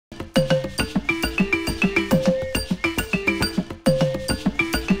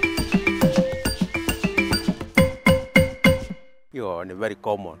leo ni very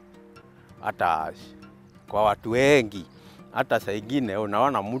common. Hata kwa watu wengi, hata saa ingine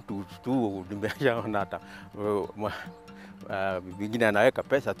unaona mtu tu nimeshaona hata wengine anaweka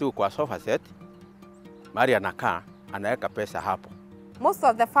pesa tu kwa sofa set, mahali anakaa anaweka pesa hapo. Most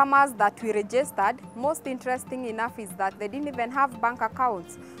of the farmers that we registered, most interesting enough is that they didn't even have bank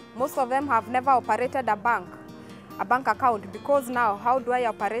accounts. Most of them have never operated a bank account, because now how do I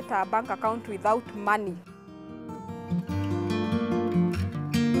operate a bank account without money?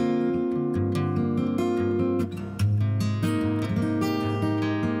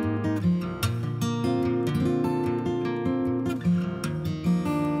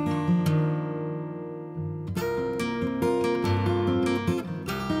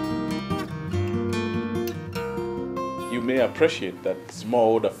 You may appreciate that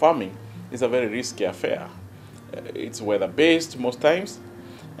smallholder farming is a very risky affair. It's weather-based most times.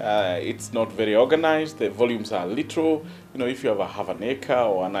 It's not very organized. The volumes are little. You know, if you have an acre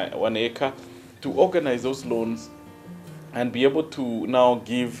or 1 acre, to organize those loans and be able to now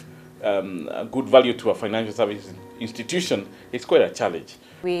give a good value to a financial service institution, it's quite a challenge.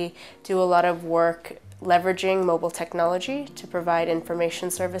 We do a lot of work leveraging mobile technology to provide information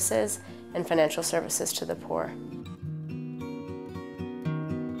services and financial services to the poor.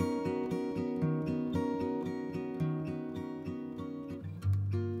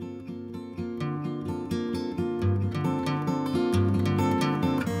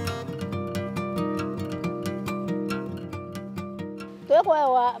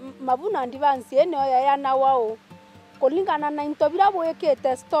 Kwa mavuno advance eneo ya na wao kulingana na intobira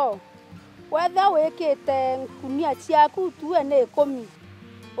wekete store whether wekete kunia ciaku tu ene 10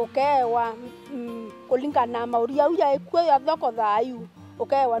 ukewa kulingana mauria uya ekwe ya thoko thayu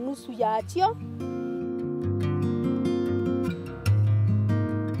ukewa nusu yacio.